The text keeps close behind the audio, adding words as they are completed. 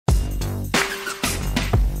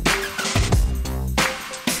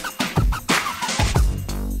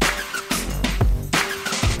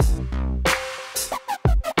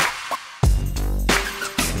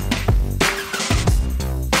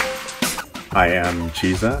I am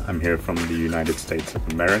Ciza. I'm here from the United States of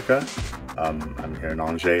America. I'm here in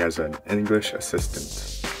Angers as an English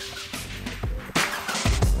assistant.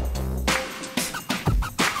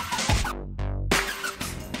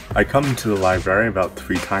 I come to the library about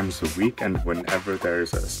 3 times a week and whenever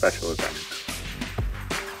there's a special event.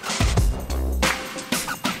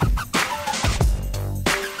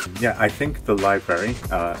 Yeah, I think the library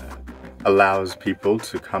allows people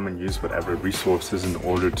to come and use whatever resources in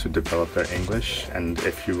order to develop their English, and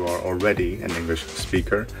if you are already an English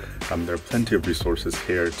speaker, there are plenty of resources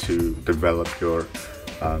here to develop your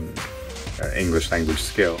English language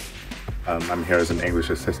skill. I'm here as an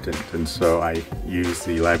English assistant, and so I use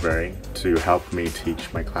the library to help me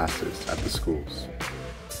teach my classes at the schools.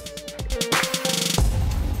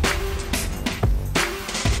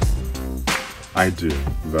 I do,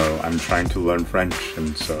 though I'm trying to learn French,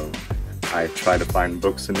 and so I try to find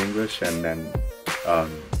books in English, and then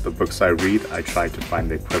the books I read, I try to find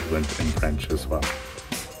the equivalent in French as well.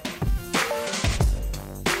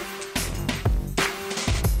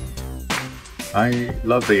 I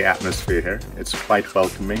love the atmosphere here. It's quite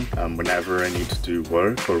welcoming. Whenever I need to do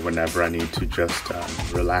work or whenever I need to just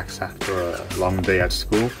relax after a long day at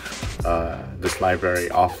school, this library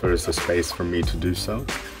offers a space for me to do so.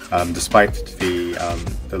 Despite the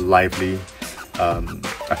lively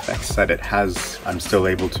effects that it has, I'm still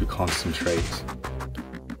able to concentrate.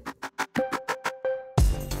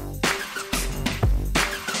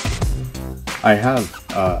 I have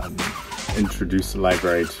introduced the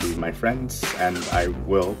library to my friends, and I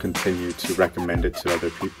will continue to recommend it to other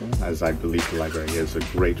people, as I believe the library is a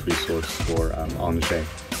great resource for Angers.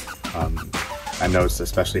 I know it's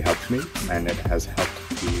especially helped me, and it has helped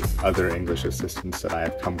the other English assistants that I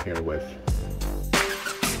have come here with.